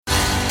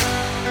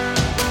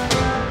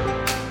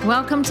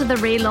Welcome to the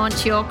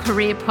Relaunch Your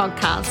Career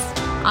podcast.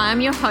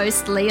 I'm your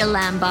host, Leah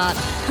Lambert,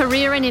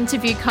 career and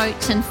interview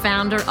coach and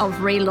founder of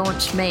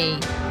Relaunch Me,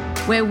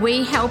 where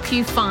we help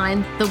you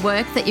find the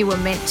work that you were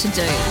meant to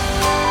do.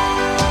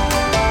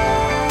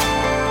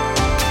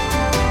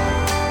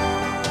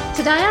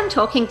 Today I'm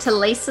talking to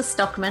Lisa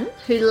Stockman,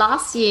 who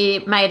last year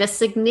made a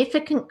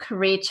significant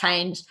career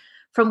change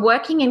from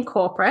working in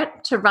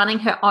corporate to running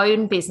her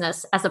own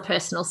business as a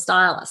personal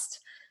stylist.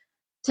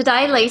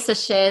 Today, Lisa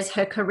shares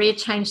her career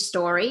change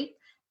story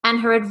and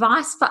her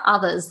advice for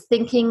others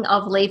thinking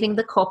of leaving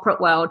the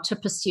corporate world to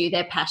pursue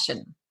their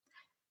passion.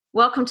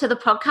 Welcome to the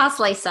podcast,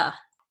 Lisa.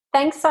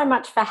 Thanks so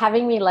much for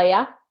having me,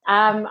 Leah.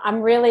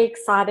 I'm really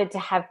excited to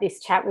have this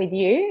chat with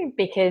you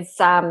because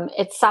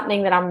it's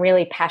something that I'm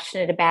really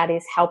passionate about,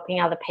 is helping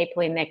other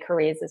people in their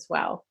careers as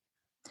well.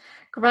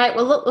 Great.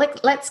 Well, look,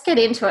 let's get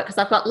into it because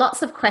I've got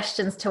lots of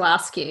questions to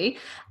ask you.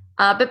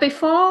 But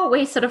before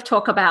we sort of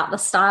talk about the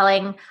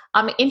styling,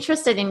 I'm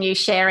interested in you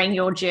sharing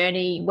your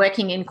journey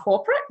working in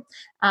corporate.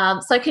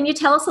 So can you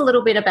tell us a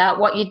little bit about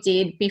what you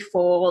did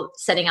before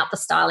setting up the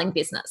styling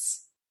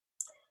business?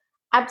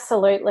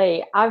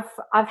 Absolutely. I've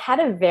had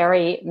a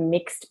very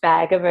mixed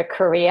bag of a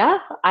career.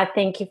 I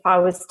think if I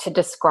was to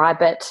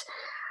describe it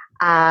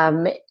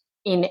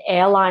in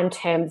airline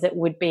terms, it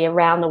would be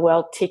around the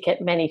world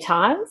ticket many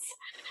times.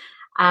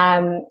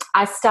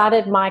 I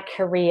started my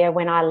career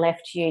when I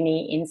left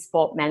uni in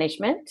sport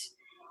management,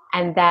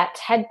 and that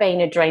had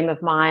been a dream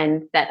of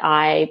mine that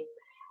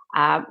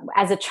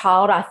as a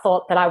child, I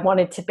thought that I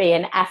wanted to be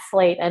an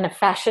athlete and a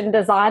fashion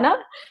designer.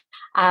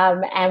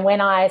 And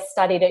when I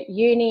studied at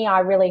uni, I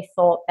really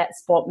thought that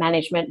sport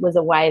management was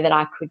a way that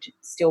I could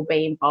still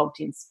be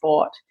involved in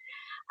sport.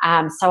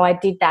 So I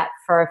did that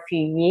for a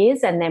few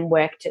years and then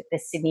worked at the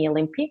Sydney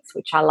Olympics,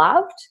 which I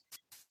loved.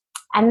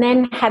 And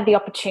then had the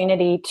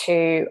opportunity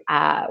to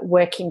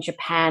work in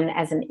Japan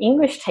as an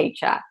English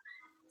teacher.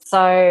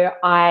 So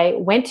I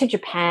went to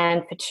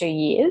Japan for 2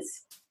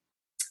 years.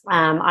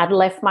 I'd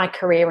left my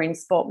career in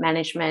sport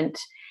management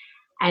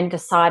and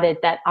decided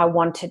that I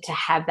wanted to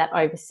have that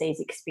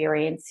overseas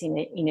experience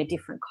in a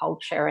different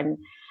culture. And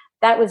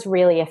that was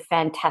really a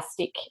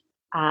fantastic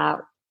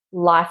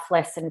life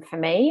lesson for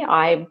me.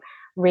 I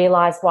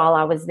realised while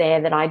I was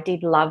there that I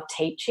did love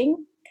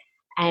teaching.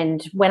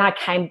 And when I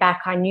came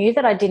back, I knew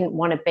that I didn't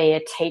want to be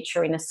a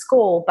teacher in a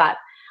school, but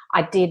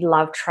I did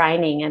love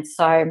training. And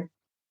so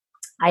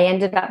I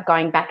ended up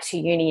going back to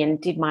uni and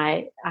did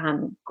my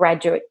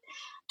graduate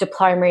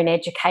diploma in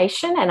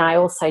education. And I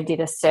also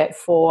did a Cert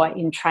 4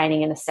 in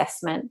training and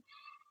assessment,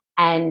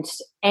 and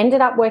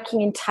ended up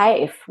working in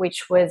TAFE,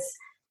 which was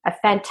a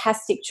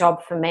fantastic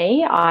job for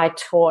me. I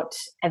taught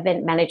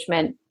event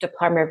management,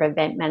 diploma of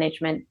event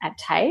management at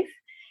TAFE.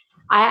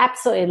 I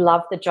absolutely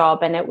loved the job,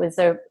 and it was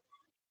a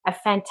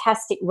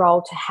fantastic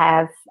role to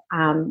have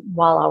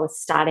while I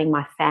was starting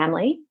my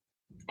family.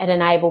 It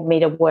enabled me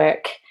to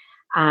work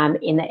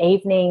in the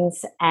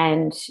evenings,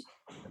 and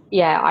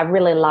I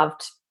really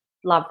loved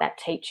that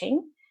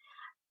teaching.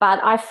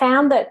 But I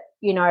found that,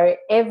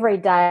 every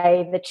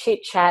day the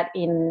chit chat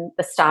in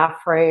the staff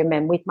room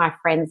and with my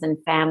friends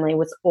and family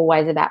was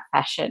always about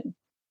fashion.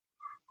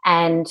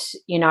 And,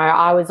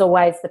 I was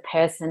always the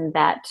person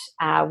that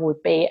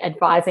would be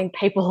advising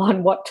people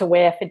on what to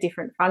wear for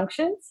different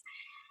functions.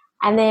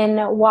 And then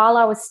while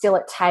I was still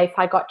at TAFE,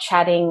 I got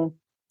chatting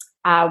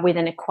with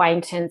an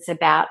acquaintance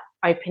about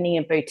opening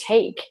a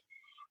boutique.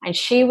 And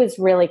she was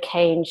really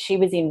keen. She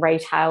was in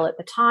retail at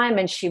the time,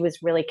 and she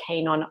was really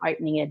keen on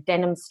opening a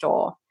denim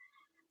store.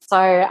 So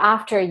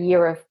after a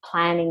year of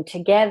planning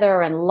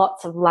together and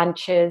lots of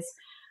lunches,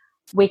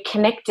 we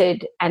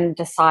connected and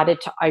decided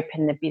to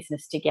open the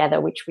business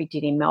together, which we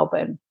did in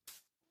Melbourne.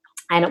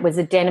 And it was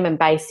a denim and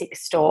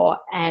basics store,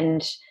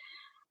 and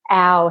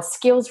our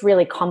skills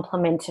really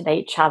complemented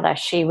each other.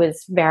 She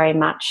was very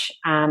much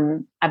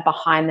a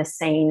behind the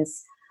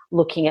scenes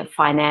looking at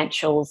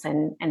financials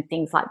and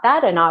things like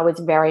that. And I was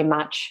very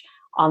much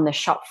on the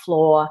shop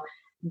floor,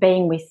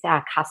 being with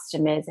our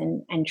customers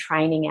and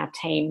training our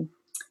team.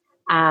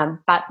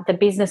 But the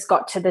business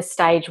got to the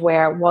stage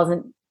where it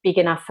wasn't big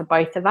enough for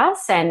both of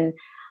us. And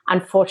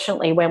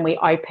unfortunately, when we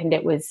opened,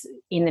 it was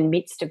in the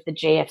midst of the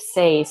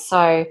GFC.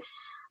 So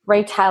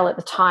retail at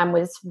the time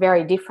was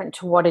very different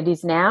to what it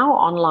is now.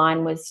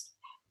 Online was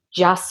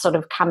just sort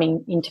of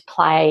coming into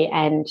play,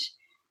 and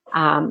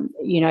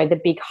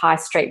the big high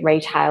street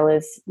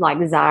retailers like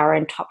Zara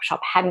and Topshop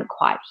hadn't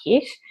quite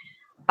hit,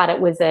 but it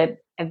was a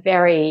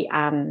very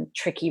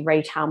tricky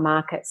retail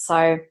market.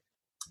 So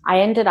I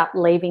ended up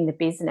leaving the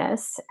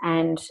business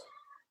and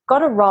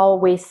got a role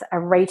with a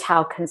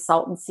retail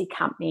consultancy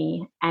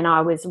company, and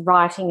I was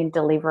writing and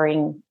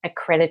delivering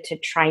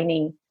accredited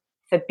training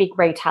for big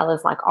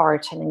retailers like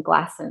Oroton and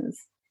Glassons.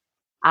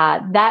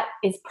 That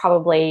is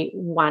probably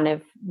one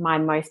of my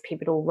most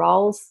pivotal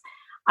roles.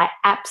 I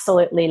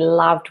absolutely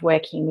loved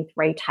working with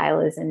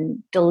retailers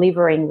and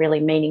delivering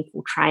really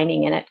meaningful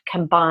training, and it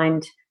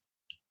combined,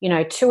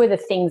 two of the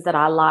things that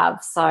I love.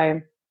 So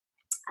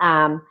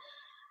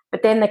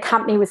But then the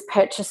company was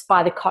purchased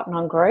by the Cotton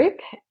On Group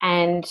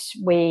and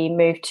we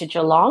moved to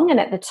Geelong. And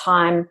at the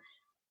time,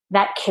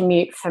 that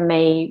commute for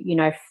me,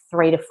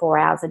 3 to 4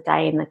 hours a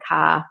day in the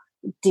car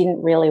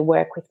didn't really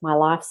work with my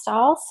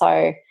lifestyle.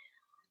 So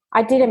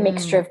I did a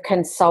mixture of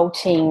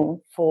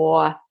consulting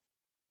for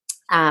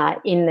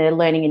in the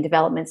learning and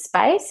development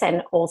space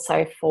and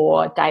also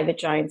for David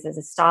Jones as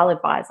a style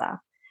advisor.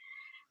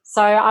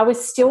 So I was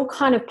still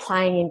kind of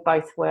playing in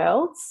both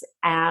worlds.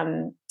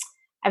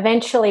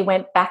 Eventually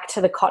went back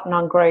to the Cotton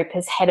On Group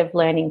as head of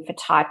learning for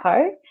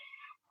Typo.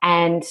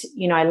 And,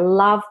 I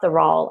loved the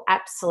role,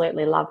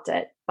 absolutely loved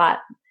it,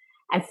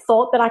 and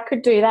thought that I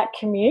could do that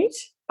commute.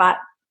 But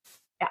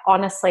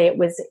honestly, it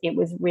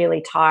was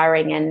really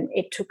tiring and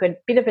it took a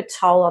bit of a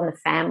toll on the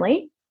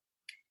family.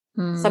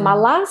 So my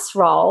last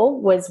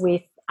role was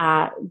with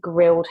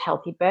Grilled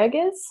Healthy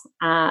Burgers,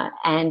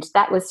 and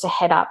that was to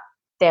head up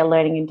their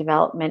learning and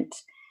development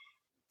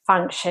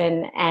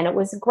function. And it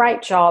was a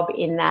great job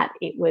in that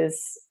it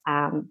was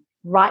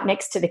right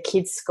next to the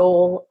kids'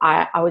 school.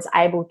 I was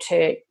able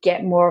to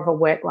get more of a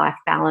work-life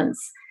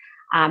balance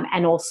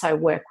and also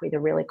work with a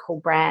really cool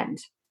brand.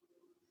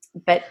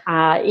 But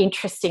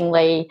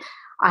interestingly,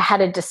 I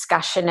had a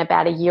discussion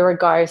about a year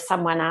ago.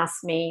 Someone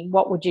asked me,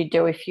 what would you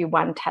do if you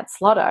won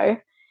Tats Lotto?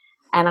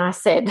 And I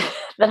said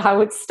that I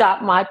would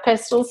start my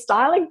personal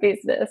styling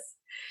business.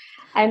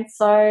 And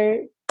so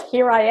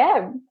here I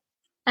am.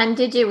 And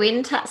did you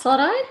win Tats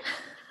Lotto?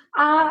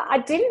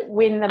 I didn't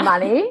win the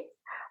money,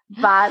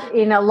 but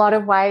in a lot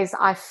of ways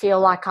I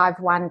feel like I've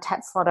won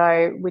Tats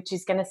Lotto, which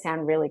is going to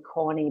sound really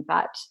corny,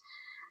 but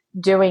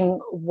doing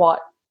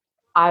what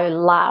I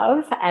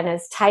love and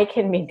has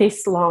taken me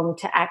this long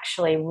to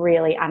actually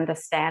really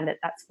understand that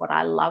that's what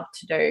I love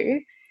to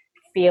do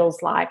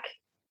feels like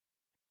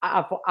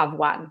I've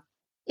won.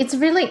 It's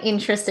really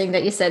interesting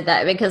that you said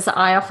that, because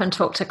I often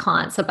talk to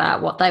clients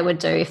about what they would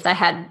do if they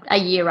had a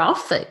year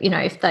off, that,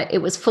 if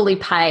it was fully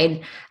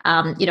paid.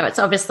 It's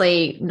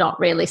obviously not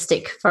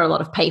realistic for a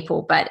lot of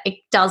people, but it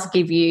does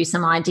give you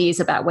some ideas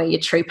about where your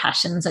true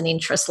passions and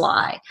interests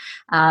lie.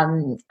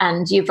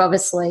 And you've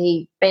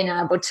obviously been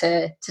able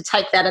to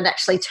take that and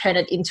actually turn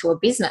it into a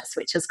business,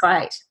 which is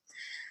great.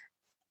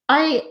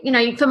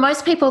 For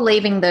most people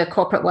leaving the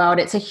corporate world,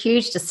 it's a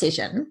huge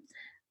decision.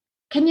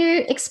 Can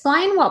you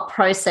explain what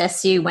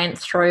process you went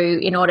through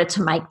in order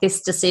to make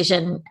this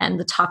decision and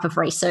the type of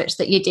research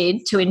that you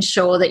did to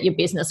ensure that your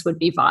business would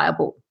be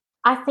viable?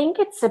 I think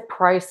it's a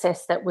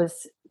process that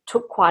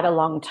took quite a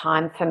long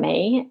time for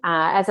me.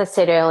 As I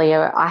said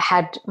earlier, I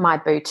had my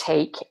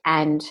boutique,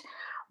 and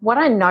what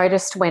I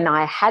noticed when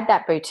I had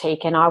that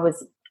boutique and I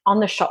was on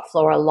the shop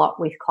floor a lot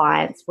with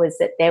clients was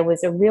that there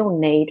was a real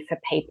need for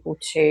people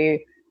to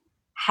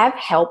have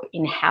help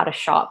in how to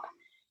shop.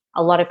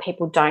 A lot of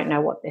people don't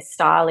know what their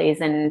style is,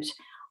 and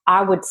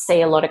I would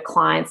see a lot of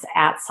clients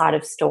outside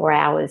of store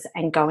hours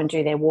and go and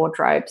do their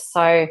wardrobes.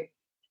 So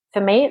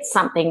for me, it's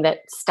something that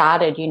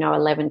started,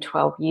 11,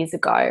 12 years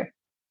ago.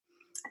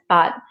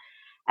 But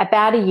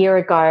about a year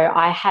ago,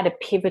 I had a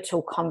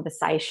pivotal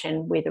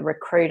conversation with a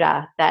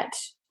recruiter that,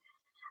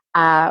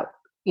 I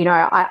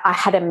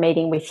had a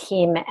meeting with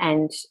him,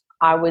 and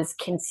I was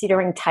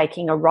considering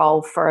taking a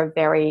role for a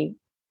very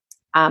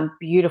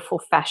beautiful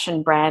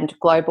fashion brand,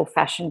 global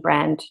fashion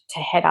brand, to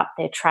head up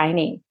their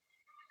training.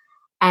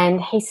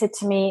 And he said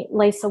to me,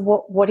 Lisa,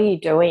 what are you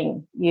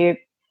doing? You're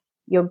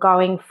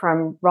going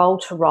from role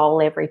to role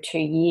every 2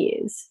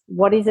 years.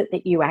 What is it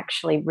that you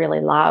actually really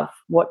love?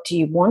 What do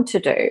you want to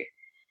do?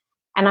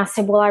 And I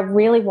said, well, I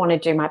really want to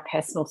do my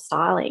personal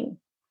styling.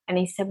 And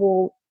he said,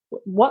 well,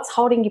 what's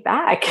holding you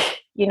back?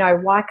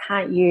 Why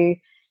can't you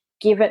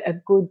give it a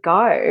good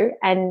go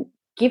and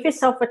give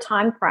yourself a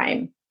time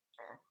frame?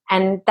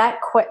 And that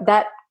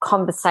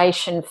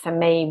conversation for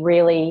me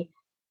really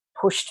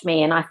pushed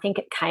me, and I think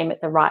it came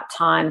at the right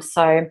time.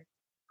 So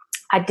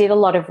I did a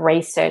lot of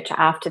research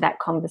after that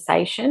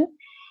conversation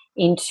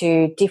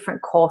into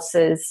different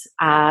courses,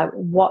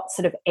 what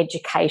sort of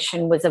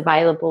education was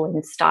available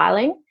in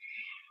styling.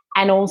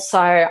 And also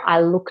I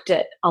looked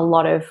at a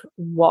lot of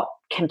what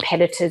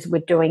competitors were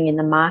doing in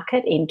the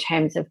market in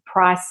terms of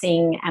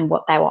pricing and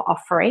what they were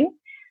offering.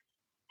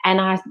 And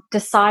I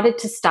decided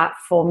to start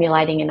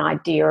formulating an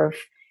idea of,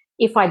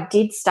 if I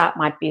did start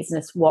my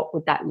business, what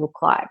would that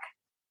look like?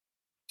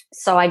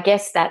 So I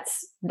guess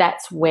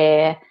that's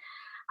where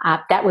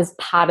that was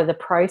part of the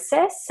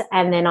process.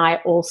 And then I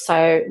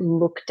also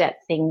looked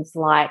at things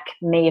like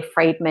Mia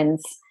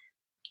Friedman's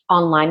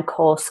online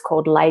course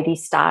called Lady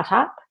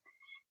Startup,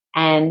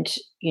 and,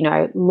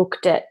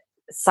 looked at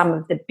some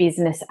of the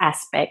business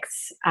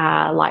aspects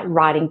like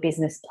writing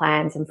business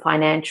plans and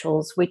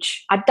financials,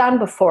 which I'd done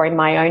before in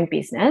my own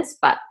business,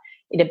 but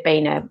it had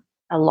been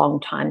a long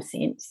time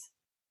since.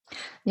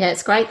 Yeah,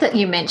 it's great that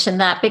you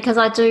mentioned that, because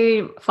I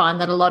do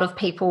find that a lot of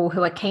people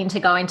who are keen to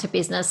go into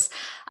business,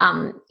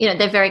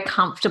 they're very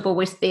comfortable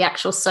with the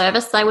actual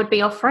service they would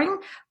be offering.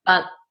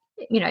 But,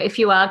 if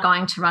you are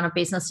going to run a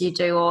business, you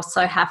do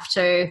also have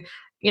to,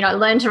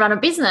 learn to run a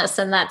business,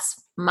 and that's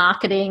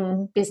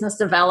marketing, business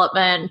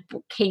development,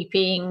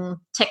 bookkeeping,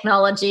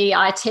 technology,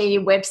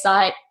 IT,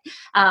 website.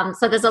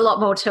 So there's a lot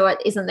more to it,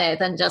 isn't there,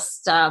 than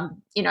just,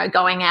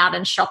 going out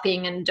and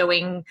shopping and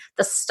doing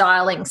the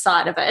styling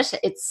side of it.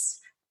 It's,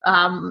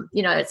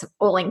 it's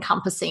all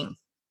encompassing.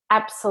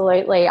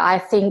 Absolutely. I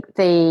think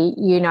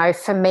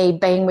for me,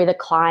 being with a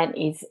client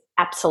is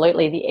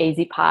absolutely the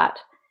easy part.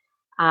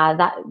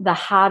 That the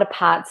harder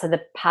parts are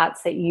the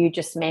parts that you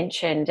just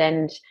mentioned.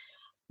 And,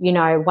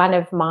 one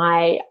of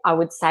my, I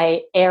would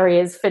say,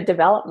 areas for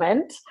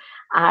development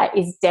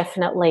is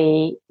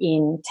definitely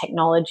in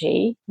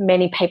technology.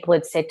 Many people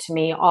had said to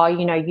me, oh,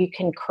 you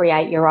can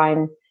create your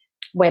own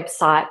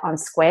website on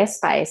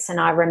Squarespace. And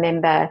I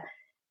remember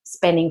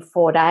spending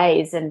 4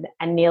 days and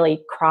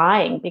nearly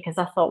crying because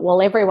I thought,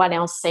 well, everyone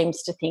else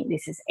seems to think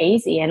this is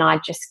easy and I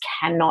just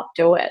cannot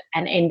do it,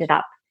 and ended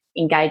up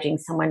engaging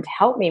someone to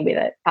help me with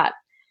it. But,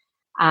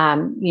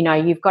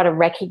 you've got to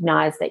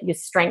recognize that your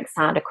strengths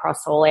aren't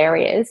across all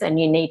areas and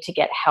you need to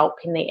get help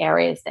in the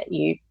areas that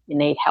you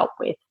need help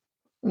with.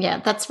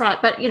 Yeah, that's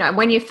right. But,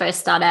 when you first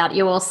start out,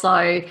 you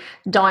also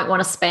don't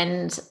want to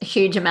spend a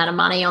huge amount of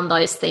money on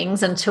those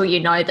things until you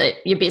know that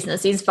your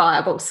business is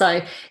viable.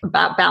 So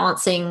about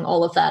balancing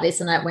all of that,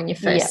 isn't it, when you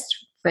first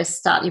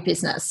start your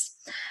business?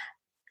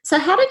 So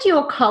how did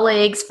your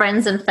colleagues,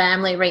 friends and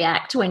family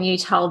react when you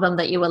told them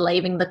that you were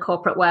leaving the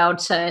corporate world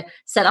to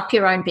set up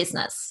your own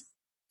business?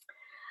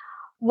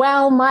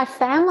 Well, my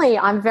family,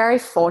 I'm very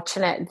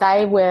fortunate.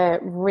 They were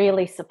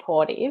really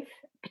supportive,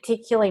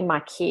 particularly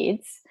my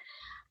kids.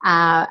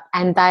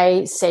 And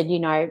they said,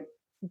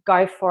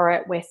 go for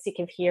it. We're sick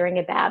of hearing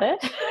about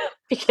it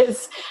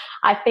because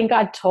I think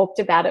I'd talked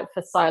about it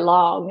for so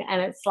long.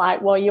 And it's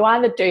like, well, you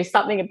either do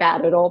something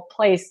about it or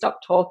please stop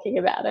talking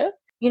about it.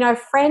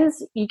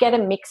 Friends, you get a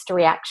mixed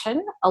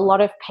reaction. A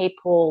lot of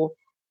people,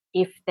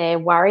 if they're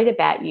worried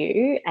about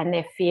you and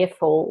they're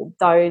fearful,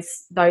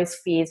 those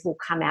fears will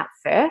come out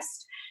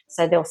first.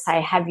 So they'll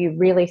say, have you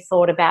really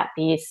thought about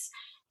this?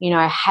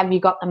 Have you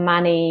got the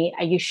money?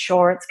 Are you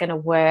sure it's going to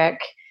work?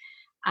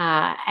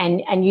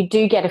 And you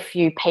do get a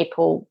few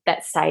people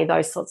that say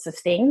those sorts of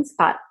things.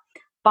 But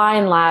by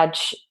and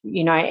large,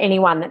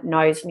 anyone that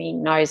knows me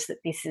knows that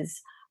this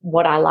is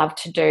what I love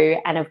to do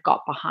and have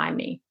got behind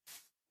me.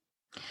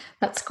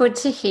 That's good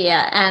to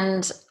hear.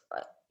 And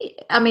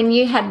I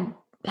mean,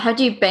 had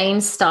you been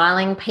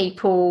styling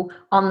people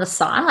on the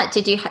side?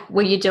 Like,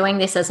 were you doing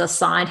this as a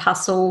side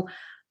hustle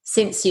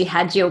since you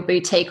had your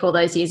boutique all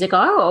those years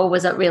ago, or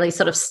was it really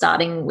sort of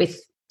starting with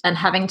and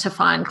having to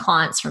find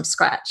clients from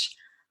scratch?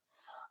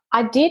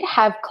 I did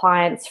have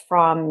clients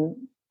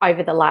from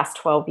over the last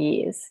 12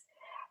 years,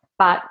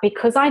 but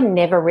because I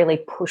never really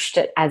pushed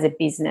it as a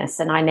business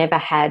and I never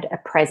had a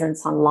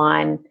presence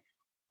online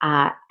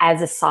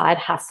as a side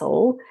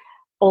hustle,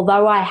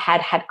 although I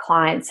had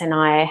clients and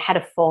I had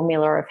a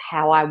formula of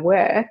how I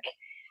work,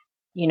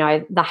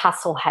 the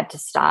hustle had to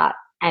start.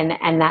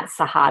 And that's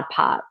the hard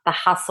part. The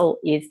hustle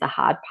is the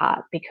hard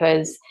part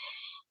because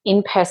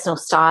in personal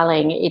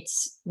styling,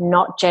 it's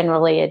not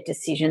generally a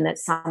decision that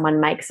someone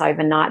makes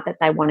overnight that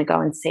they want to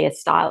go and see a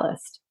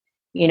stylist.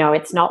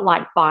 It's not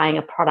like buying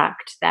a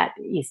product that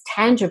is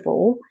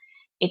tangible.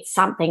 It's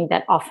something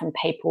that often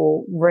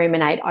people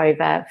ruminate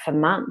over for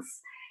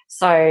months.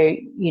 So,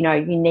 you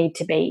need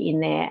to be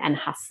in there and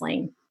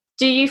hustling.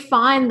 Do you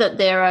find that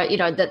there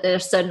are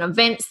certain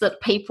events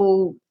that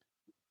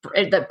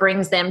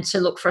brings them to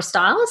look for a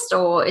stylist,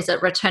 or is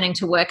it returning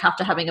to work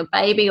after having a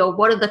baby, or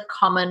what are the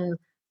common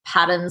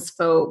patterns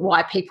for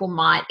why people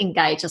might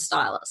engage a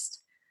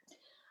stylist?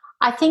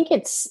 I think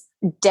it's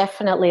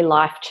definitely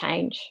life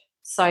change.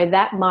 So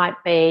that might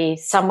be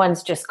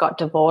someone's just got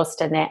divorced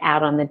and they're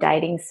out on the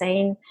dating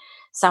scene.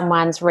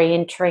 Someone's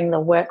re-entering the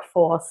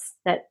workforce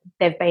that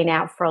they've been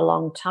out for a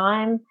long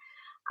time,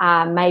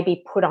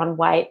 maybe put on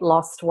weight,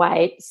 lost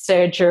weight,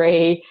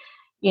 surgery.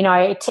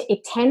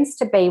 It tends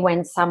to be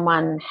when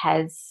someone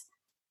has,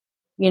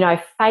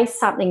 faced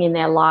something in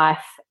their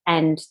life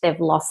and they've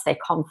lost their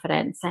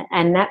confidence.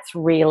 And that's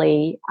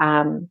really,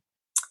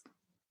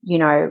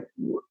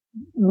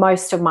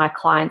 most of my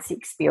clients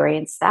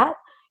experience that.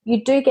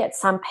 You do get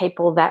some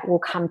people that will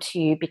come to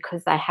you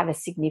because they have a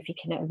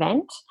significant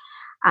event.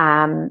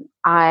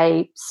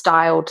 I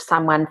styled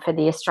someone for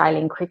the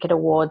Australian Cricket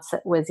Awards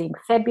that was in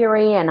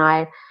February, and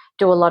I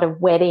do a lot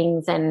of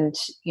weddings and,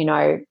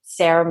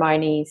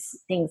 ceremonies,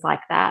 things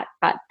like that.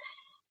 But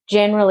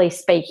generally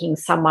speaking,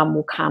 someone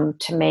will come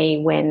to me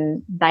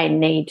when they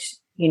need,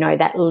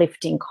 that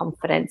lift in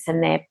confidence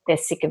and they're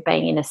sick of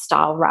being in a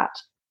style rut.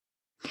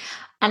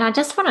 And I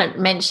just want to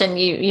mention,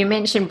 you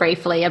mentioned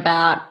briefly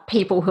about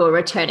people who are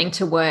returning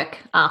to work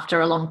after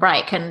a long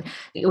break, and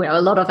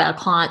a lot of our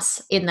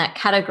clients in that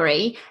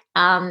category.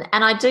 And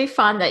I do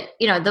find that,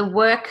 the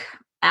work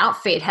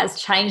outfit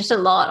has changed a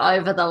lot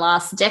over the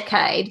last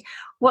decade.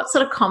 What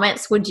sort of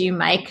comments would you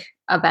make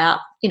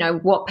about,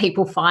 what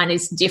people find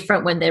is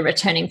different when they're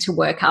returning to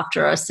work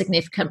after a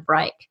significant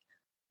break?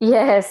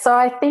 Yeah, so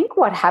I think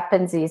what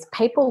happens is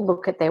people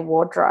look at their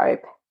wardrobe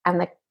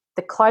and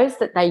the clothes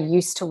that they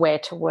used to wear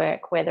to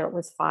work, whether it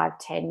was 5,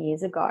 10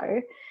 years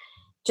ago,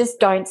 just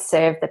don't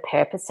serve the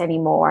purpose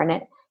anymore. And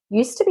it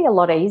used to be a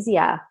lot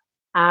easier.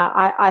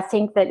 I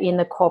think that in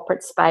the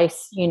corporate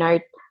space,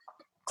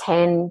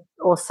 10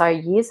 or so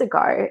years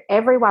ago,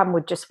 everyone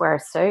would just wear a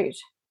suit,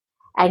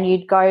 and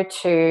you'd go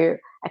to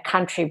a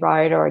Country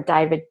Road or a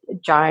David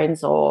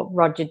Jones or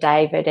Roger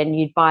David and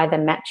you'd buy the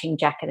matching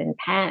jacket and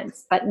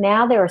pants. But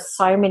now there are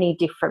so many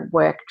different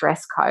work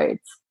dress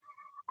codes,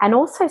 and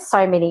also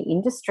so many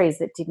industries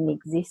that didn't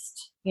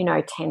exist,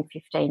 10,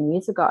 15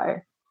 years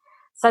ago.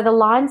 So the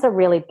lines are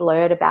really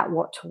blurred about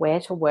what to wear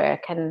to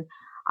work. And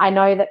I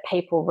know that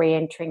people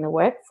re-entering the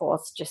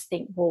workforce just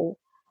think, well,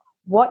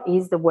 what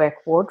is the work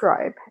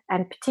wardrobe?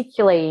 And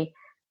particularly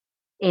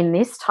in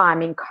this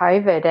time in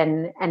COVID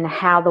and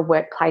how the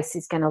workplace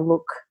is going to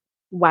look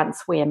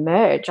once we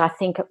emerge, I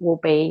think it will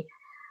be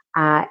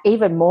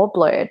even more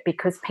blurred,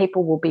 because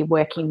people will be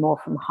working more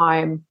from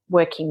home,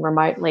 working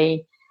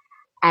remotely.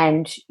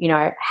 And,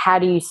 how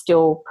do you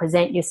still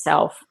present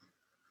yourself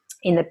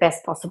in the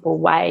best possible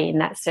way in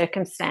that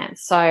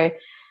circumstance? So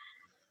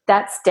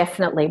that's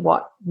definitely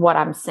what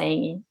I'm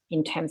seeing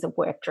in terms of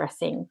work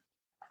dressing.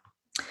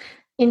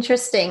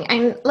 Interesting.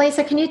 And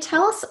Lisa, can you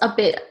tell us a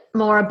bit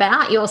more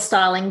about your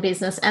styling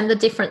business and the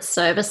different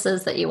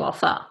services that you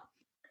offer?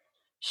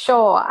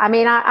 Sure. I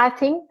mean, I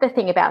think the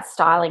thing about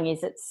styling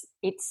is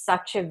it's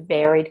such a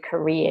varied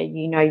career.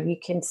 You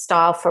can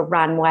style for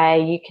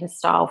runway, you can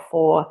style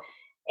for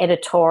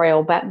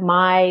editorial, but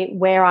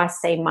where I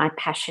see my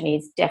passion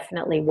is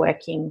definitely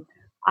working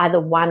either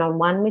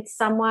one-on-one with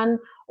someone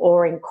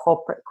or in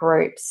corporate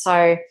groups.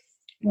 So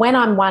when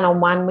I'm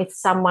one-on-one with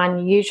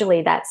someone,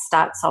 usually that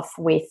starts off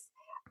with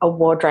a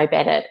wardrobe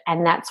edit,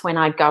 and that's when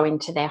I go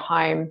into their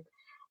home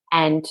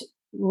and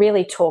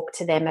really talk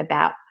to them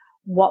about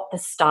what the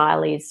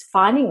style is,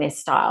 finding their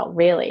style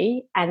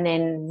really, and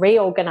then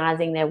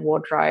reorganizing their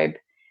wardrobe,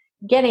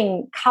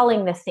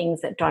 culling the things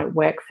that don't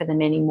work for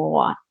them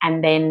anymore,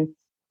 and then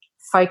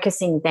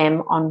focusing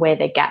them on where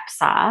their gaps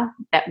are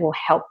that will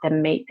help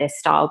them meet their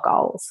style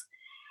goals.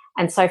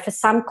 And so for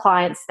some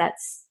clients,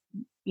 that's,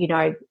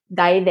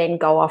 they then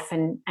go off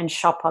and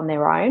shop on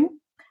their own.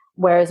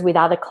 Whereas with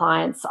other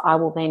clients, I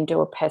will then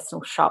do a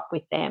personal shop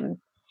with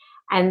them.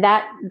 And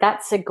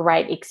that's a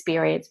great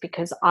experience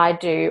because I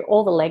do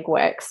all the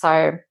legwork.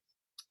 So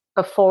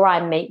before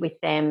I meet with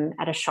them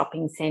at a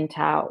shopping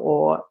centre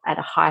or at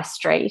a high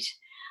street,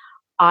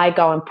 I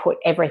go and put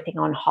everything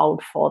on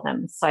hold for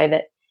them, so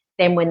that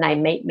then when they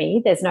meet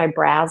me, there's no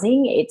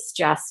browsing. It's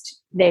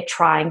just they're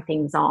trying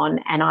things on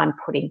and I'm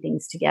putting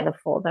things together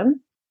for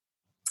them.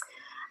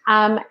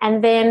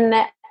 And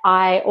then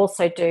I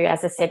also do,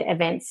 as I said,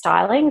 event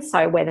styling.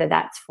 So whether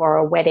that's for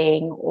a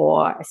wedding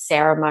or a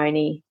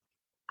ceremony,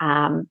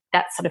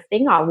 that sort of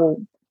thing, I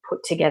will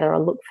put together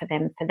a look for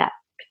them for that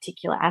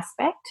particular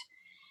aspect.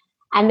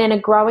 And then a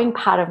growing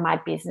part of my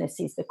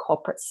business is the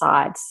corporate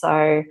side.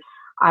 So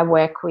I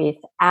work with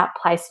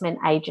outplacement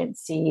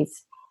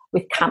agencies,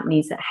 with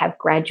companies that have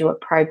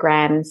graduate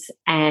programs,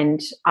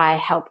 and I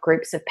help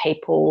groups of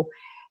people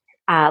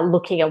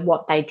looking at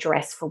what they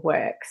dress for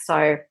work.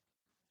 So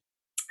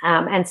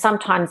and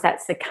sometimes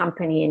that's the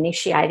company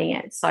initiating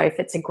it. So if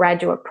it's a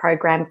graduate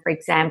program, for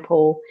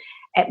example,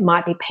 it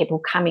might be people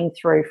coming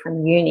through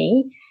from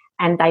uni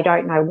and they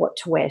don't know what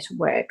to wear to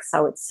work.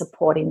 So it's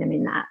supporting them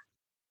in that.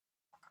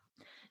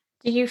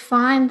 Do you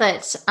find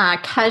that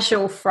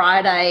Casual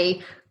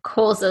Friday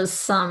causes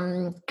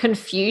some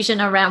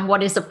confusion around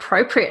what is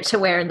appropriate to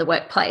wear in the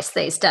workplace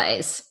these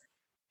days?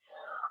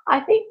 I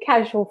think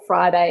Casual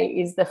Friday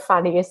is the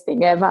funniest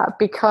thing ever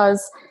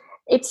because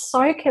it's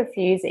so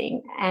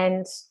confusing.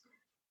 And,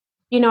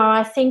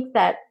 I think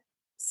that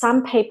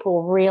some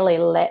people really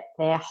let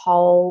their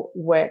whole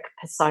work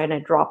persona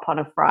drop on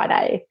a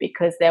Friday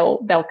because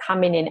they'll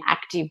come in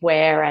active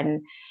wear.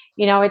 And,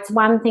 it's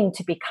one thing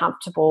to be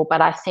comfortable,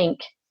 but I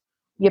think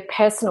your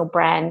personal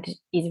brand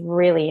is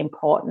really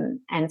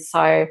important. And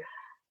so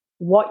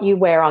what you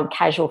wear on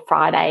Casual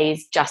Friday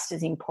is just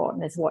as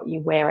important as what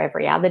you wear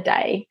every other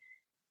day.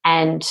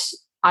 And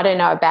I don't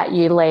know about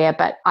you, Leah,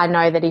 but I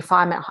know that if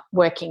I'm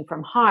working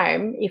from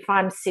home, if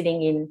I'm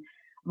sitting in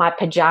my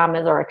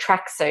pajamas or a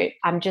tracksuit,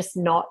 I'm just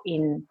not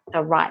in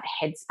the right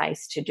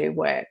headspace to do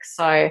work.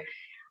 So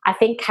I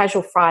think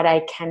Casual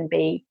Friday can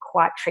be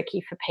quite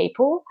tricky for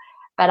people,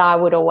 but I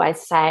would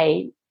always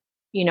say,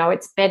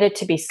 it's better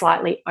to be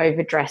slightly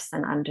overdressed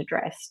than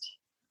underdressed.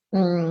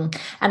 And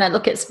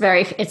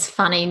it's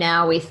funny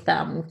now with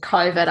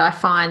COVID. I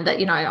find that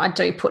I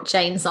do put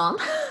jeans on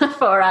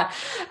for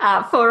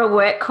a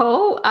work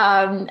call,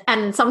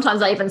 and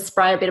sometimes I even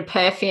spray a bit of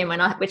perfume,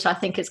 which I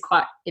think is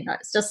quite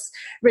it's just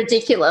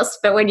ridiculous.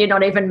 But when you're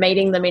not even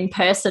meeting them in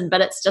person,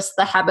 but it's just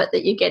the habit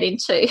that you get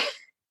into.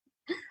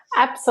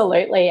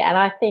 Absolutely. And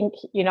I think,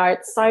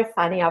 it's so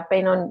funny. I've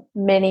been on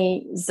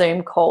many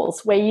Zoom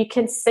calls where you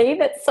can see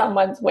that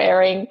someone's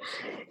wearing,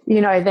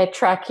 their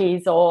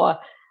trackies or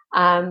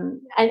and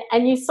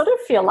you sort of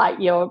feel like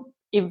you're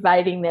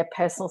invading their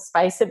personal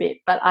space a bit.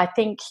 But I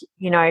think,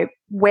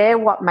 wear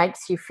what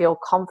makes you feel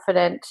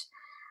confident,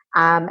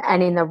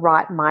 and in the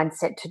right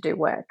mindset to do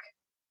work.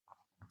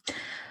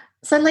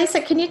 So,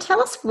 Lisa, can you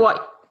tell us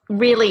what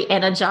really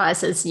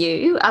energizes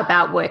you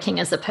about working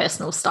as a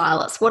personal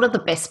stylist? What are the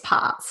best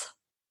parts?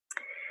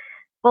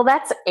 Well,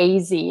 that's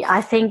easy.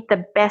 I think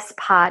the best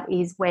part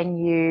is when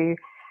you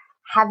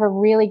have a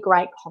really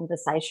great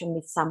conversation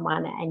with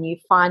someone and you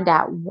find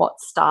out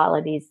what style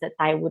it is that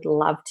they would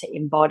love to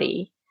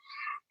embody.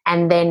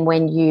 And then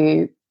when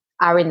you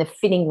are in the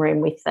fitting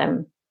room with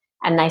them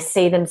and they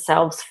see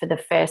themselves for the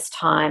first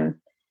time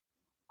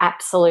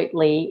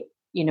absolutely,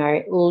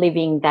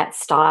 living that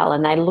style,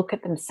 and they look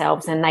at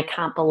themselves and they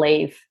can't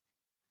believe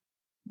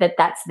that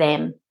that's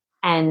them.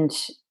 And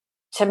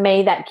to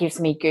me, that gives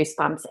me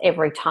goosebumps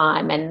every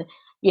time. And,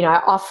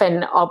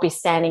 often I'll be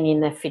standing in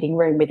the fitting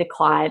room with a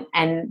client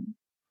and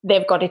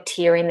they've got a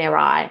tear in their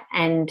eye.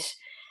 And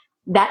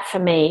that for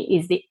me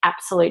is the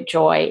absolute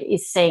joy,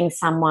 is seeing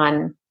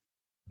someone,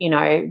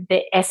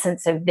 the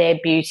essence of their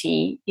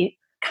beauty, it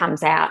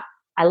comes out.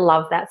 I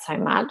love that so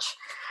much.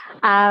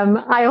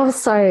 I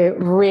also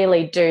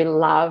really do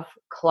love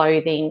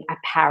clothing,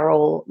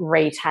 apparel,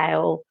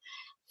 retail,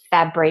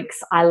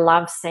 fabrics. I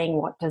love seeing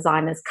what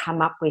designers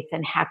come up with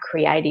and how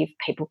creative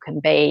people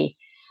can be.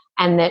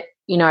 And that,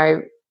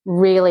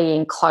 really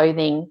in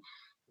clothing,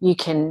 you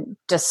can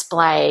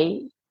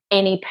display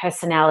any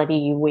personality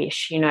you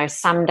wish.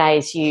 Some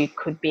days you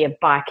could be a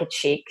biker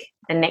chick.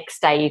 The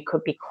next day you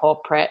could be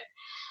corporate.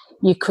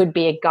 You could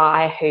be a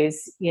guy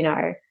who's,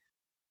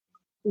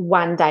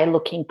 one day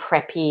looking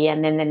preppy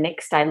and then the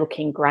next day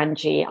looking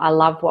grungy. I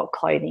love what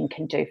clothing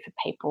can do for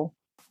people.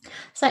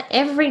 So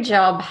every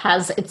job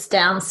has its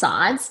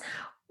downsides.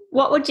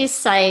 What would you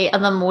say are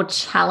the more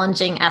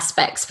challenging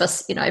aspects for,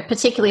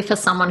 particularly for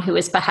someone who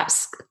is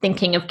perhaps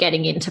thinking of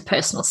getting into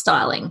personal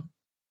styling?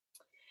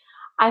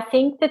 I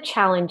think the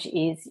challenge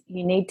is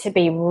you need to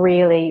be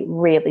really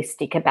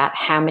realistic about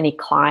how many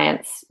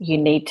clients you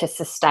need to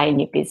sustain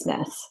your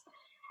business.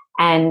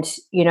 And,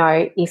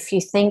 if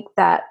you think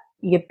that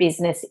your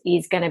business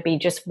is going to be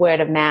just word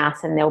of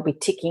mouth and they'll be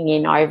ticking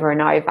in over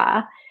and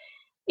over,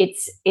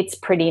 it's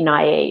pretty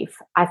naive.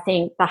 I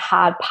think the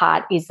hard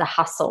part is the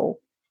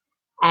hustle.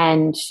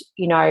 And,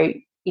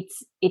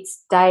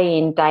 it's day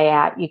in, day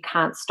out. You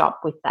can't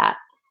stop with that.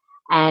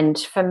 And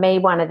for me,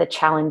 one of the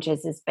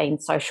challenges has been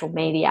social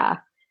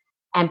media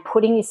and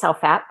putting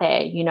yourself out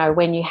there.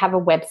 When you have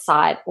a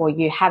website or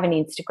you have an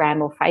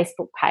Instagram or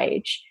Facebook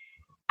page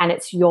and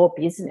it's your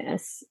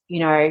business, you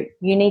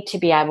need to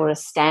be able to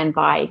stand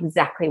by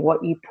exactly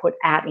what you put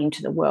out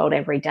into the world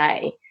every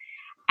day.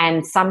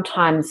 And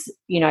sometimes,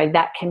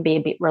 that can be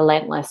a bit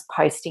relentless,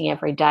 posting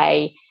every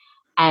day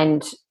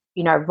and,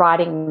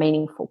 writing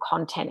meaningful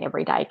content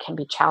every day can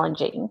be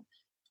challenging.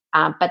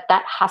 But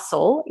that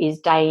hustle is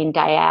day in,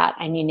 day out,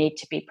 and you need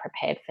to be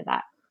prepared for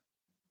that.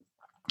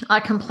 I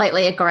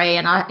completely agree.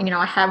 And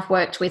I have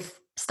worked with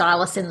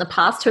stylists in the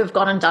past who have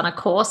gone and done a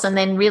course and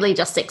then really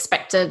just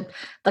expected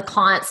the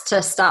clients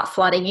to start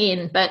flooding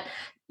in. But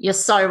you're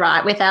so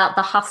right. Without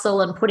the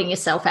hustle and putting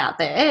yourself out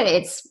there,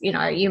 it's,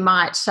 you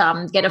might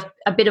get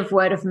a bit of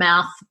word of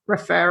mouth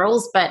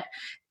referrals, but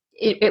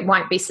it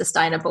won't be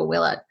sustainable,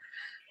 will it?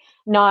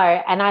 No.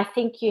 And I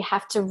think you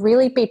have to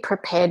really be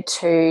prepared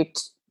to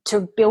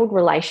build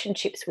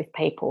relationships with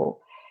people,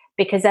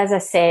 because as I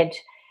said,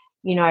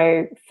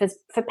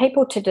 for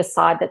people to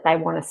decide that they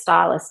want a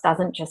stylist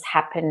doesn't just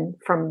happen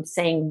from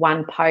seeing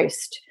one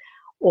post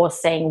or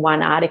seeing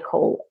one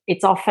article.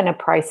 It's often a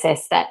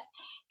process that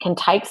can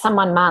take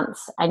someone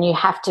months, and you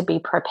have to be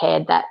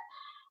prepared that,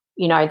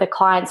 the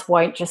clients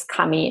won't just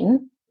come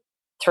in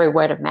through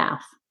word of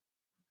mouth.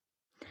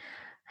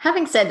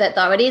 Having said that,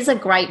 though, it is a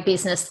great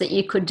business that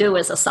you could do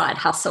as a side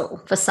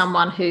hustle for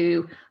someone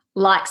who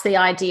likes the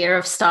idea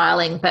of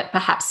styling but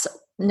perhaps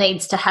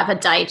needs to have a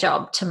day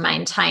job to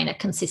maintain a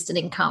consistent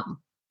income.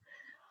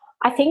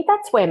 I think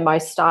that's where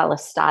most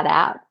stylists start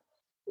out,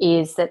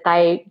 is that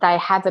they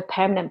have a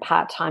permanent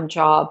part-time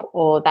job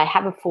or they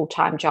have a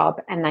full-time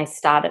job and they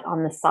start it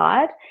on the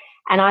side.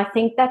 And I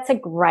think that's a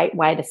great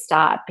way to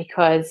start,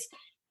 because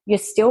you're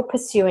still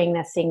pursuing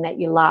the thing that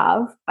you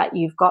love, but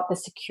you've got the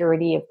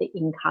security of the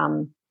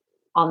income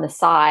on the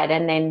side.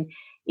 And then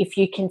if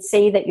you can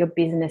see that your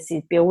business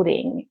is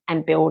building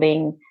and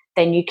building,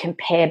 then you can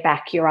pare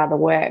back your other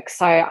work.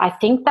 So I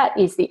think that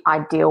is the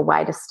ideal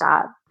way to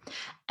start.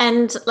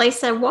 And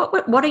Lisa,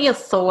 what are your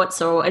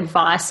thoughts or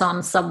advice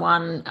on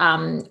someone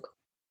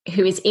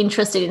who is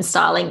interested in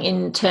styling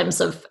in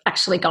terms of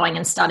actually going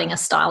and studying a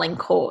styling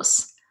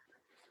course?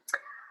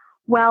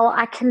 Well,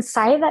 I can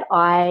say that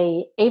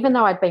even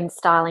though I'd been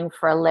styling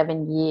for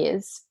 11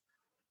 years,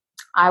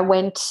 I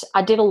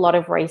did a lot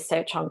of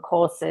research on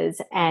courses,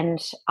 and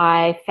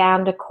I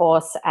found a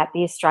course at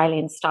the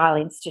Australian Style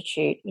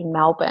Institute in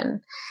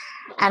Melbourne.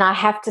 And I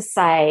have to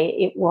say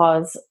it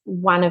was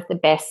one of the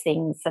best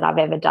things that I've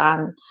ever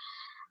done.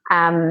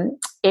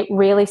 It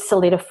really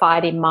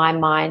solidified in my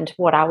mind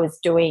what I was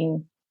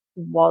doing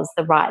was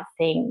the right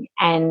thing.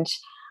 And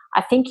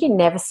I think you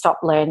never stop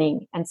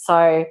learning. And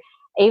so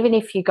even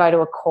if you go to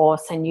a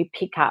course and you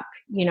pick up,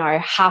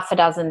 half a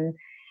dozen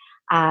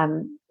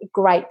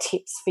great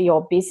tips for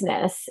your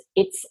business,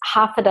 it's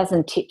half a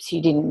dozen tips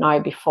you didn't know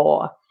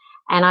before.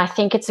 And I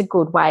think it's a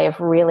good way of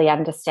really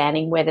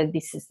understanding whether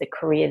this is the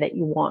career that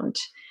you want.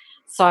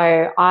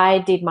 So I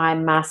did my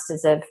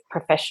Masters of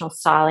Professional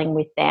Styling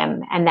with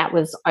them, and that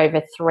was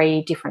over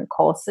 3 different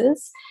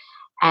courses.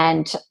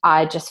 And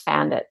I just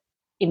found it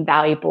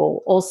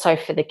invaluable also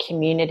for the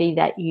community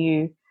that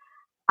you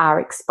are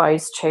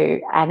exposed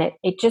to, and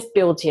it just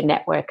builds your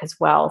network as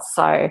well.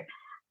 So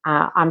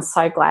I'm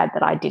so glad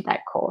that I did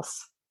that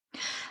course.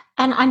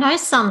 And I know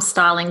some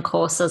styling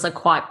courses are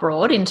quite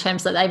broad in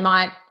terms that they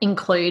might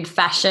include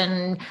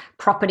fashion,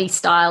 property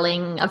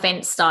styling,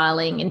 event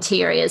styling,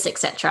 interiors,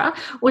 etc.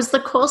 Was the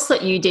course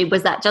that you did,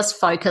 was that just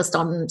focused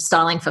on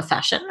styling for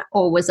fashion,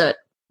 or was it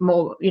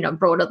more,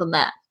 broader than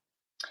that?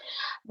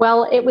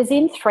 Well, it was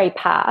in 3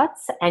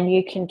 parts, and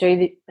you can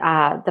do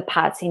the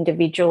parts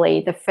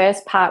individually. The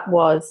first part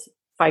was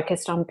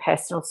focused on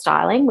personal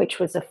styling, which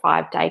was a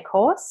 5-day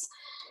course.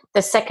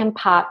 The second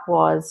part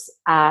was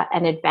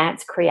an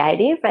advanced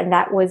creative, and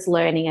that was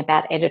learning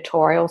about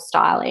editorial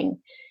styling.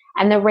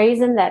 And the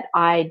reason that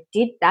I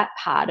did that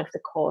part of the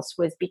course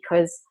was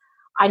because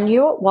I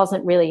knew it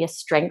wasn't really a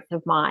strength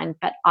of mine,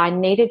 but I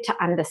needed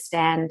to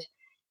understand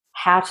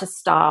how to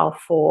style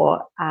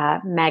for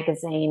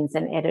magazines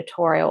and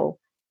editorial.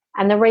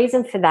 And the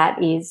reason for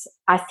that is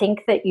I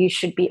think that you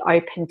should be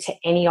open to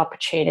any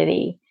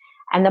opportunity.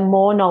 And the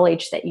more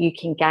knowledge that you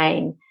can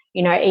gain,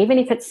 even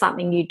if it's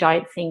something you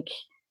don't think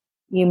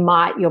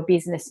your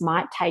business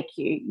might take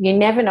you, you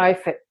never know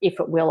if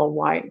it will or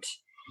won't.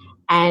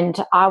 And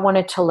I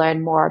wanted to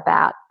learn more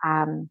about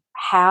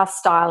how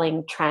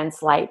styling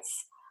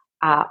translates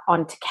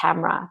onto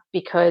camera,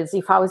 because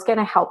if I was going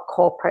to help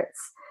corporates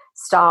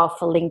style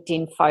for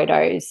LinkedIn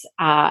photos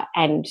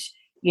and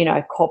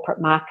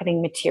corporate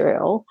marketing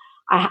material,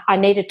 I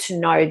needed to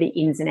know the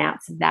ins and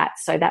outs of that.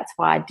 So that's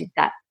why I did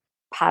that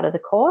part of the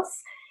course.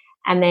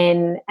 And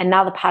then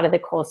another part of the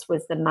course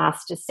was the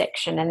master's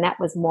section, and that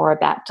was more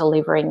about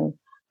delivering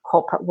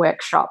corporate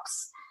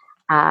workshops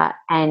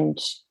and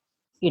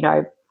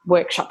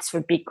workshops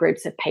for big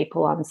groups of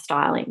people on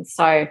styling.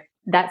 So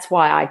that's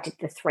why I did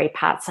the 3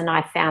 parts, and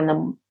I found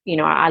them,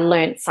 I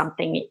learned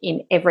something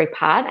in every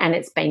part, and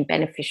it's been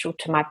beneficial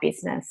to my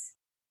business.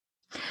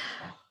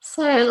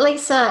 So,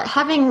 Lisa,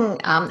 having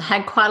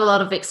had quite a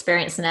lot of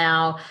experience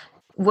now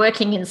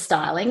working in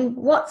styling,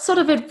 what sort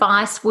of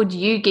advice would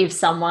you give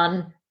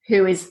someone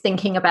who is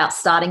thinking about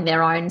starting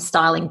their own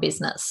styling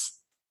business?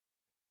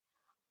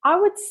 I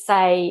would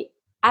say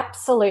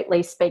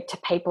absolutely speak to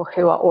people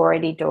who are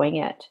already doing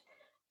it.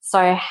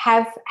 So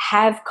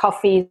have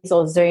coffees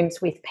or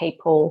Zooms with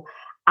people,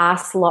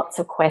 ask lots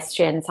of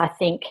questions. I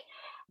think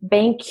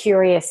being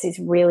curious is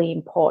really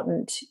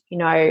important.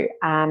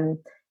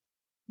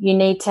 You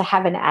need to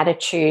have an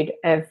attitude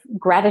of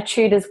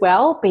gratitude as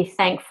well. Be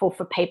thankful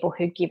for people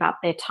who give up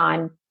their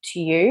time to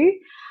you.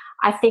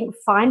 I think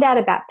find out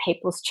about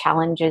people's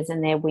challenges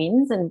and their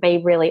wins, and be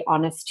really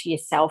honest to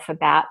yourself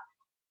about,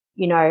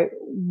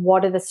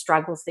 what are the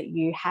struggles that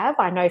you have.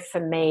 I know for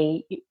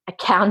me,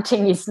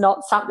 accounting is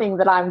not something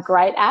that I'm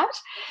great at.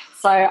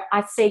 So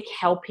I seek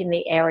help in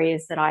the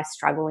areas that I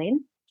struggle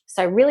in.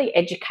 So really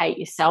educate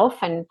yourself,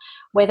 and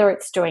whether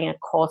it's doing a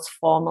course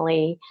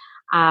formally,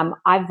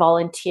 I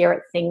volunteer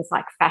at things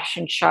like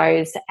fashion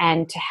shows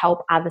and to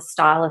help other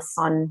stylists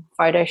on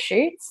photo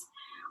shoots.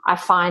 I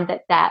find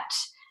that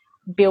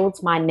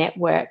builds my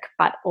network,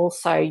 but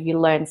also you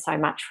learn so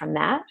much from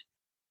that.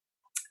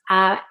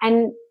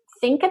 And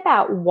think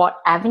about what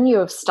avenue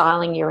of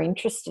styling you're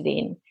interested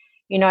in.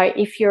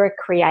 If you're a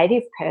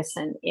creative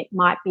person, it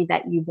might be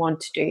that you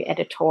want to do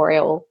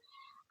editorial.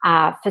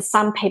 For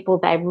some people,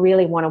 they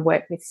really want to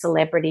work with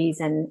celebrities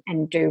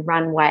and do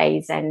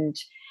runways and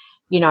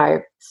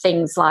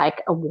things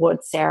like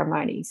award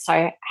ceremonies.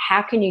 So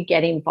how can you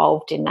get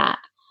involved in that?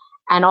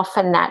 And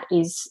often that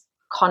is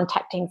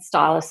contacting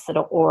stylists that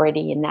are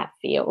already in that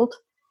field.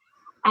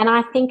 And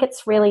I think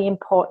it's really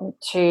important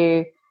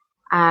to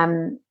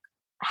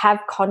have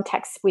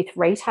contacts with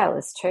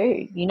retailers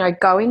too.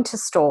 Go into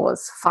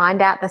stores,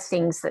 find out the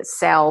things that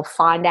sell,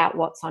 find out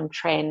what's on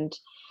trend.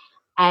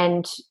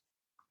 And,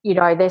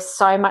 there's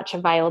so much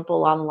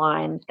available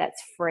online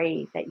that's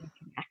free that you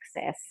can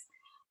access.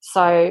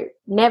 So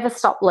never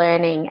stop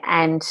learning,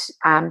 and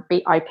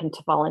be open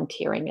to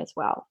volunteering as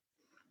well.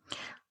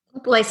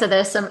 Lisa,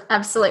 there's some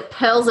absolute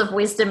pearls of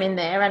wisdom in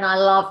there, and I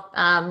love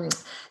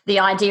the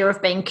idea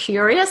of being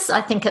curious.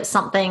 I think it's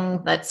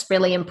something that's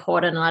really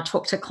important, and I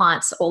talk to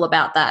clients all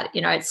about that.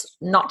 It's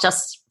not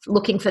just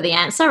looking for the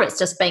answer, it's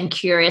just being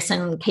curious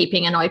and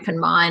keeping an open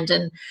mind,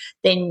 and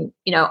then,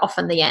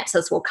 often the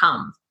answers will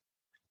come.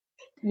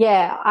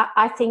 Yeah,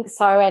 I think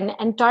so.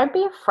 And don't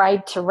be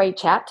afraid to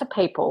reach out to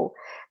people.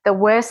 The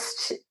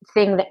worst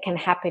thing that can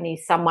happen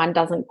is someone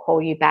doesn't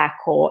call you back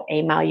or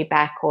email you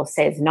back or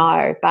says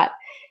no. But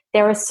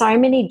there are so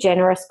many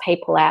generous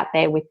people out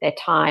there with their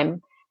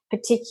time,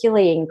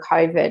 particularly in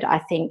COVID. I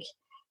think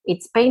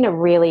it's been a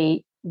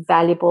really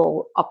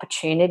valuable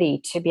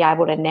opportunity to be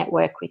able to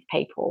network with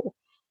people.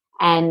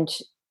 And,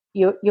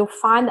 you'll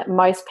find that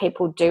most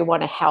people do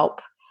want to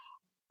help.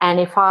 And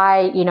if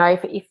I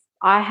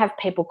have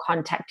people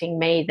contacting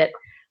me that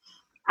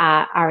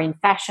are in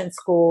fashion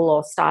school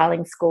or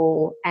styling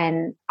school,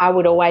 and I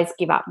would always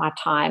give up my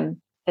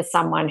time for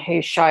someone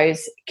who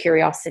shows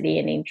curiosity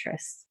and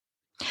interest.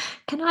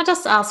 Can I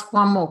just ask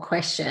one more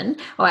question?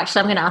 Or actually,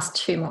 I'm going to ask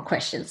two more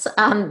questions.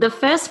 The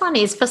first one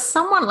is for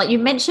someone, like you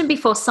mentioned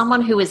before,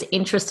 someone who is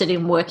interested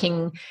in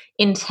working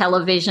in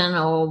television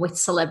or with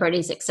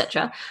celebrities,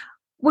 etc.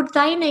 Would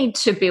they need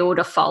to build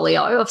a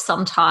folio of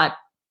some type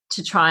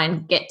to try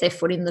and get their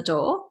foot in the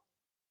door?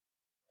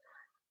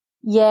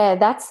 Yeah,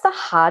 that's the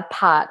hard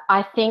part.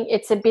 I think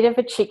it's a bit of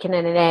a chicken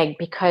and an egg,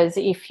 because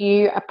if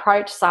you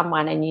approach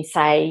someone and you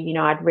say,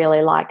 I'd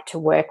really like to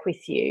work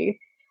with you,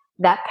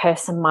 that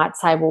person might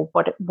say, well,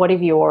 what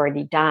have you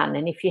already done?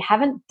 And if you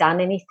haven't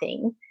done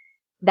anything,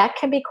 that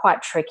can be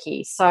quite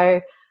tricky. So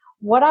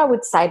what I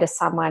would say to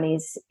someone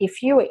is,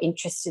 if you are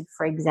interested,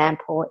 for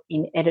example,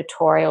 in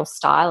editorial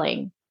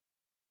styling,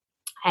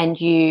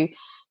 and you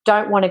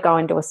don't want to go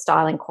into a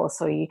styling course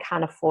or you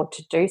can't afford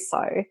to do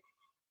so,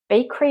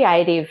 be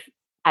creative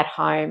at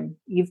home.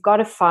 You've got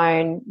a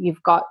phone,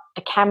 you've got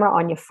a camera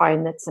on your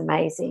phone that's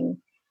amazing.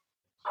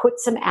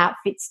 Put some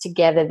outfits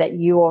together that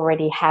you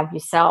already have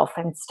yourself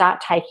and start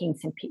taking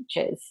some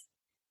pictures.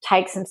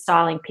 Take some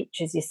styling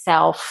pictures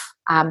yourself,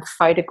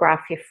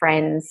 photograph your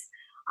friends.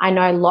 I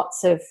know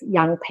lots of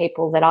young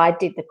people that I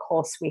did the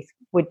course with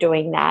were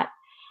doing that,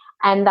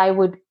 and they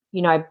would,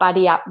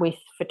 buddy up with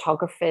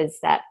photographers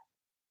that,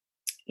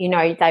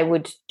 they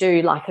would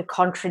do like a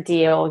contra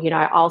deal,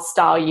 I'll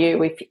style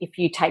you if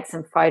you take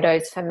some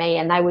photos for me,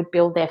 and they would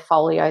build their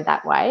folio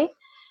that way.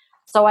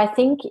 So I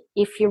think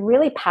if you're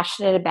really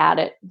passionate about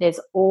it, there's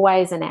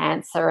always an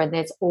answer and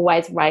there's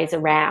always ways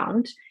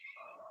around,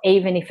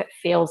 even if it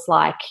feels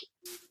like,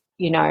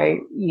 you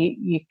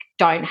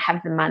don't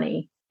have the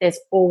money. There's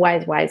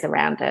always ways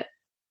around it.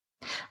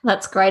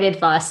 That's great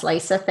advice,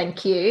 Lisa.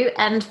 Thank you.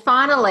 And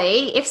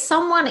finally, if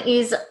someone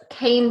is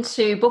keen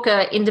to book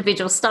an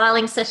individual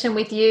styling session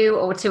with you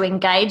or to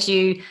engage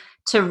you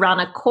to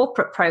run a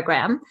corporate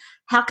program,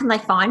 how can they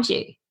find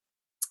you?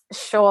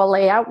 Sure,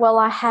 Leah. Well,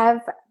 I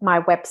have my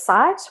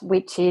website,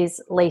 which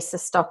is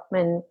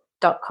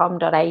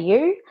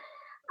lisastockman.com.au,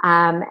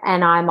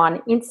 and I'm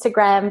on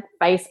Instagram,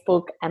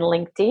 Facebook and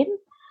LinkedIn,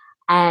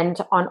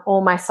 and on all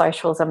my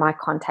socials are my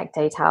contact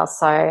details.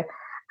 So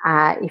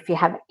if you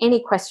have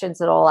any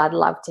questions at all, I'd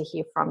love to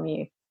hear from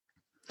you.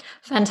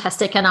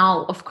 Fantastic. And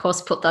I'll, of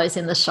course, put those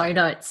in the show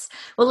notes.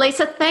 Well,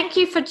 Lisa, thank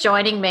you for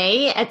joining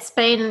me. It's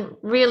been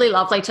really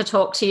lovely to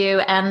talk to you.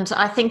 And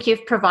I think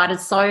you've provided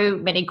so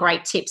many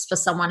great tips for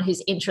someone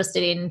who's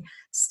interested in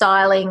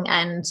styling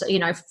and,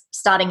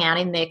 starting out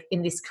in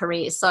this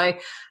career. So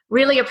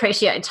really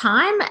appreciate your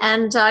time,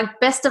 and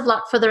best of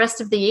luck for the rest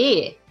of the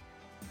year.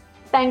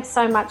 Thanks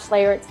so much,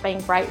 Leah. It's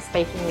been great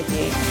speaking with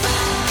you.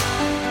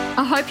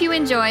 I hope you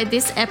enjoyed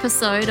this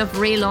episode of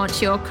Relaunch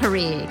Your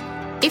Career.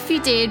 If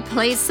you did,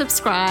 please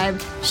subscribe,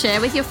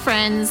 share with your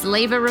friends,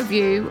 leave a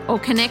review, or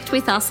connect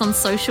with us on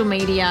social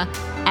media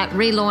at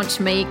Relaunch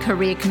Me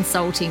Career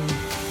Consulting.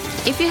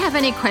 If you have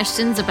any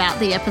questions about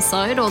the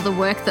episode or the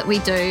work that we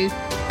do,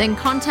 then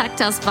contact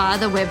us via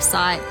the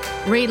website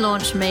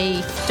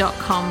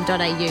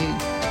relaunchme.com.au.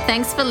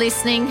 Thanks for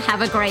listening.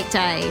 Have a great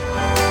day.